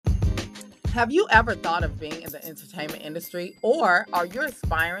Have you ever thought of being in the entertainment industry, or are you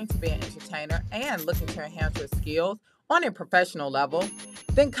aspiring to be an entertainer and looking to enhance your skills on a professional level?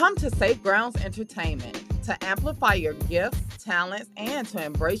 Then come to Safe Grounds Entertainment to amplify your gifts, talents, and to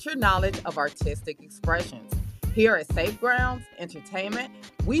embrace your knowledge of artistic expressions. Here at Safe Grounds Entertainment,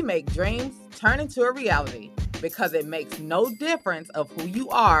 we make dreams turn into a reality because it makes no difference of who you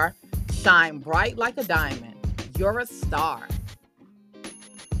are. Shine bright like a diamond. You're a star.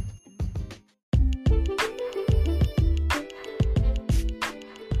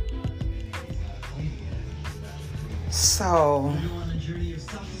 So,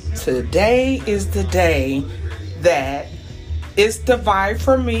 today is the day that It's the Vibe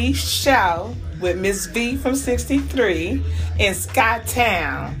for Me show with Miss V from 63 and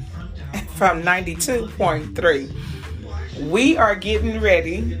Skytown from 92.3. We are getting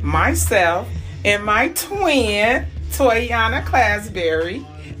ready, myself and my twin, Toyana Clasberry,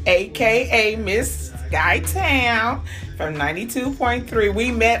 aka Miss Skytown from 92.3.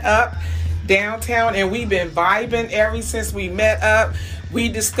 We met up downtown and we've been vibing ever since we met up. We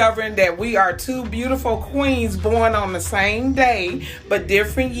discovering that we are two beautiful queens born on the same day but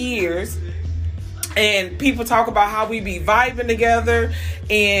different years. And people talk about how we be vibing together,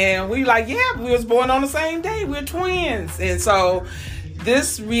 and we like, yeah, we was born on the same day. We're twins. And so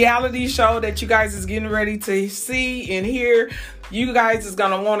this reality show that you guys is getting ready to see and hear, you guys is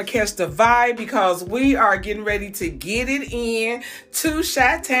going to want to catch the vibe because we are getting ready to get it in. Two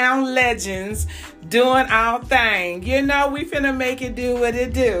Chi-Town legends doing our thing. You know, we finna make it do what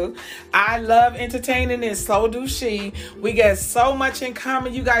it do. I love entertaining and so do she. We got so much in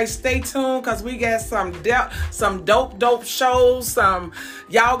common. You guys stay tuned because we got some dope shows. Y'all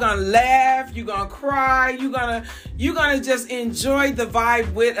gonna laugh, you gonna cry, you gonna just enjoy the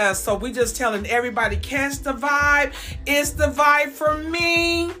vibe with us. So we just telling everybody, catch the vibe. It's the vibe for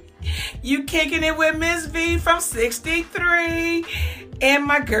me. You kicking it with Miss V from 63 and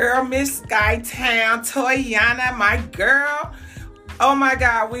my girl Miss Skytown, Toyana, my girl. Oh my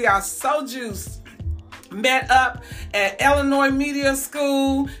God, we are so juiced. Met up at Illinois Media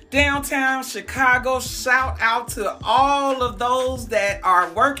School, downtown Chicago. Shout out to all of those that are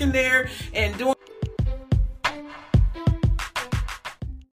working there and doing